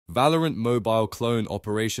Valorant Mobile Clone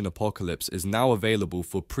Operation Apocalypse is now available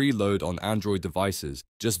for preload on Android devices.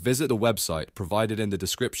 Just visit the website provided in the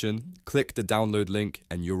description, click the download link,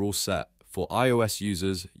 and you're all set. For iOS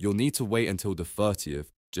users, you'll need to wait until the 30th,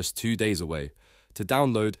 just 2 days away. To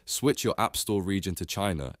download, switch your App Store region to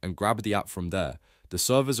China and grab the app from there. The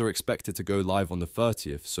servers are expected to go live on the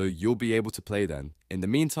 30th, so you'll be able to play then. In the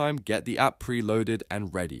meantime, get the app preloaded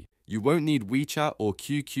and ready. You won't need WeChat or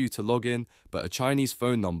QQ to log in, but a Chinese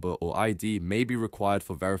phone number or ID may be required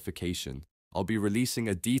for verification. I'll be releasing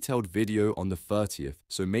a detailed video on the 30th,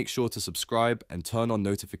 so make sure to subscribe and turn on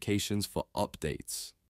notifications for updates.